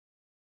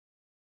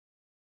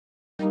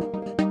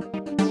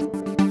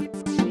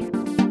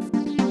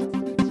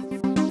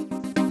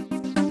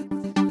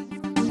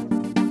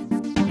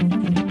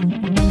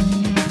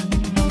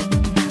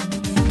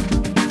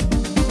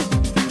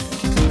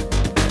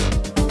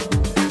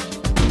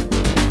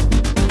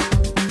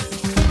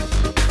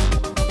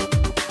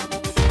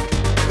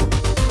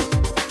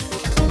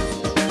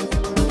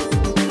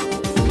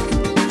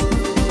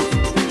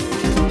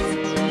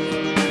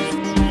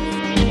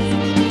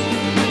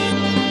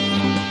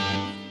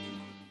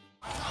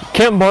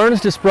Kent Barnes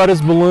just brought his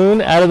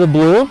balloon out of the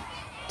blue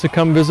to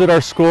come visit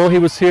our school. He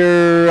was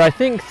here, I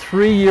think,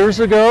 3 years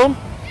ago.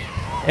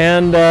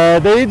 And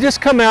they just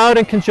come out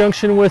in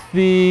conjunction with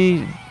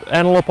the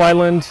Antelope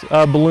Island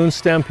Balloon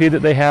Stampede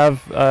that they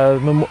have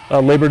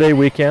Labor Day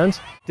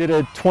weekend. Did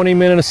a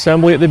 20-minute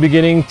assembly at the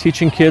beginning,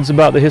 teaching kids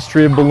about the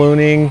history of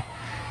ballooning,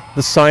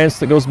 the science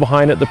that goes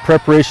behind it, the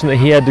preparation that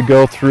he had to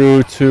go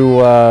through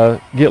to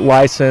get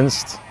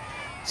licensed,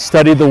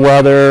 study the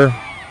weather.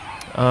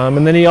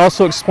 And then he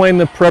also explained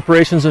the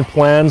preparations and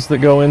plans that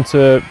go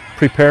into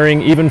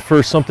preparing, even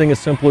for something as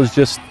simple as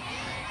just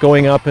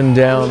going up and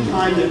down. The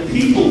time that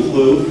people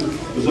flew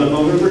was on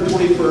November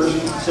 21st,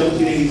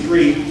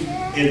 1783,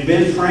 and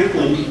Ben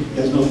Franklin, you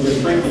guys know who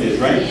Ben Franklin is,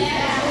 right?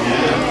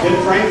 Yeah.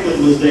 Ben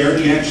Franklin was there,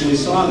 and he actually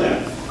saw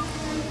that.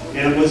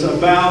 And it was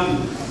about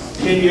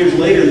 10 years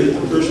later that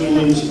the first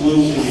balloons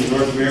flew in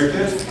North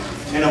America,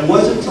 and it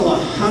wasn't until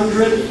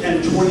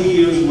 120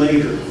 years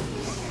later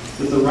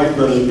that the Wright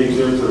brothers made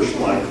their first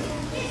flight.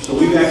 So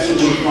we've actually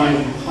been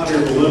flying hot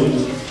air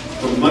balloons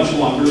for much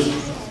longer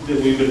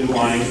than we've been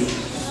flying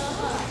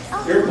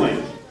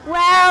airplanes.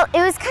 Well, it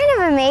was kind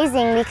of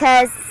amazing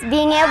because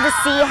being able to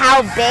see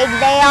how big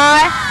they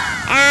are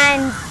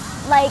and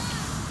like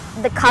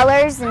the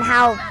colors and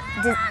how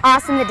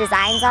awesome the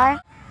designs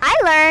are. I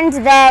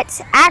learned that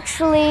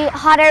actually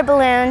hot air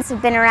balloons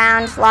have been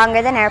around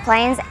longer than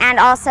airplanes, and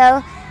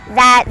also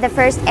that the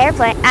first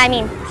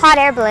hot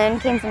air balloon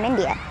came from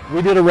India.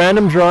 We did a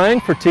random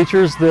drawing for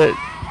teachers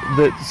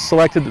that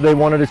selected that they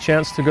wanted a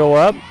chance to go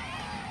up.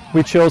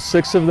 We chose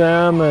 6 of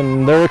them,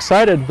 and they're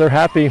excited, they're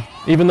happy.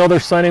 Even though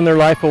they're signing their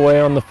life away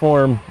on the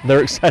form,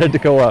 they're excited to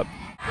go up.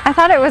 I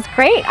thought it was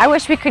great. I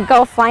wish we could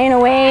go flying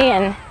away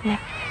and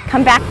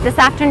come back this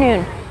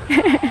afternoon.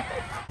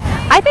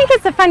 I think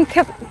it's a fun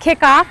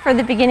kickoff for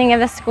the beginning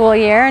of the school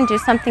year, and do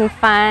something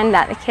fun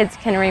that the kids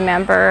can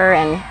remember,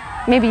 and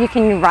maybe you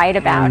can write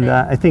about it.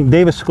 I think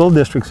Davis School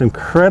District's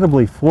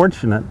incredibly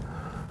fortunate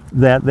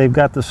that they've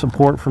got the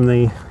support from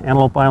the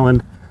Antelope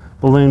Island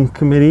Balloon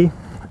Committee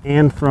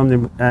and from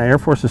the Air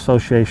Force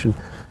Association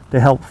to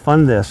help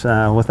fund this.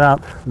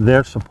 Without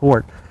their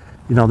support,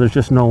 you know, there's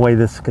just no way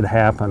this could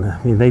happen.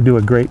 I mean, they do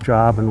a great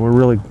job, and we're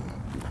really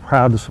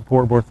proud to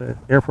support both the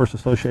Air Force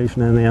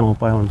Association and the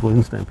Antelope Island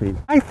Balloon Stampede.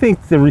 I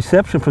think the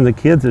reception from the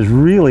kids is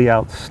really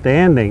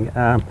outstanding.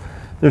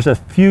 There's a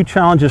few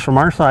challenges from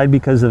our side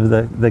because of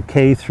the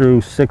K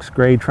through 6th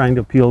grade trying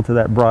to appeal to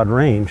that broad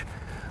range.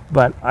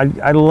 But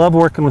I love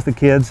working with the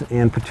kids,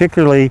 and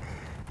particularly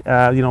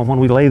you know, when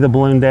we lay the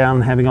balloon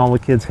down, having all the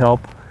kids help.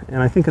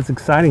 And I think it's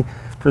exciting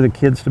for the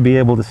kids to be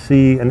able to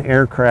see an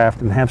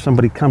aircraft and have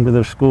somebody come to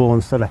their school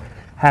instead of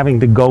having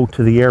to go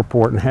to the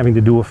airport and having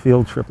to do a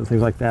field trip and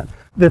things like that.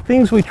 The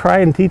things we try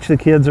and teach the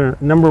kids are,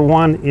 number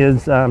one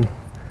is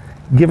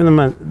giving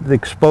them the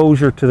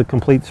exposure to the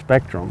complete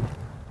spectrum,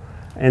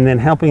 and then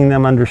helping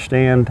them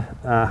understand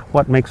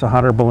what makes a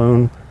hot air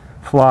balloon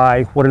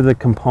fly, what are the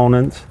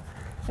components.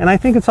 And I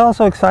think it's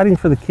also exciting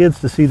for the kids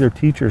to see their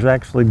teachers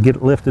actually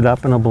get lifted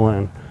up in a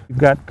balloon. We've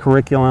got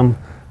curriculum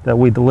that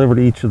we deliver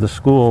to each of the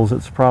schools.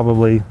 It's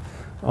probably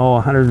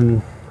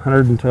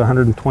 100 to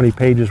 120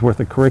 pages worth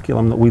of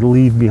curriculum that we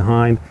leave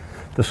behind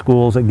the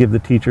schools that give the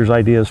teachers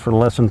ideas for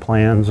lesson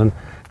plans and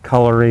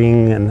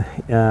coloring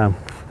and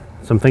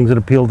some things that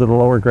appeal to the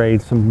lower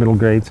grades, some middle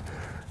grades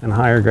and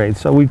higher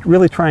grades. So we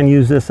really try and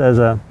use this as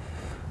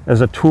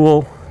a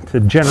tool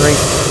to generate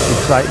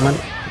excitement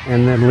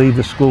and then leave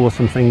the school with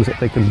some things that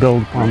they can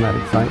build upon that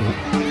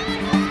excitement.